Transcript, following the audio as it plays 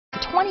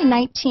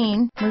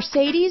2019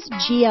 Mercedes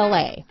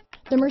GLA.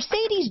 The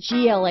Mercedes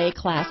GLA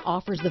class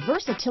offers the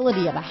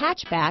versatility of a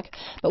hatchback,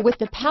 but with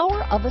the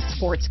power of a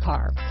sports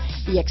car.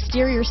 The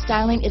exterior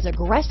styling is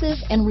aggressive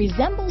and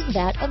resembles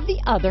that of the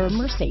other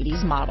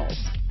Mercedes models.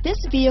 This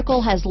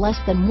vehicle has less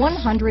than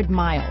 100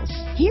 miles.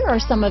 Here are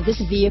some of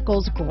this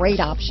vehicle's great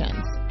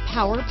options: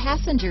 power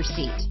passenger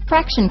seat,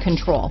 traction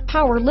control,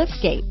 power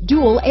liftgate,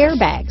 dual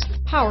airbags,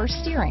 power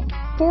steering,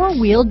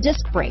 four-wheel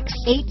disc brakes,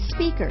 8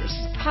 speakers,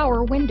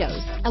 power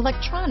windows,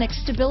 electronic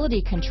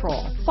stability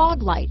control,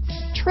 fog lights,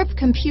 trip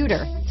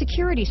computer,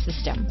 security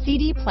system,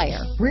 CD player,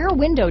 rear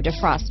window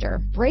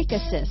defroster, brake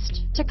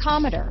assist,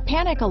 tachometer,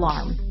 panic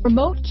alarm,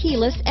 remote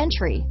keyless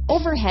entry,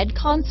 overhead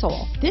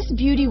console. This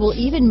beauty will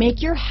even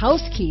make your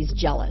house keys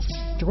jealous.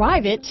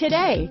 Drive it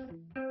today.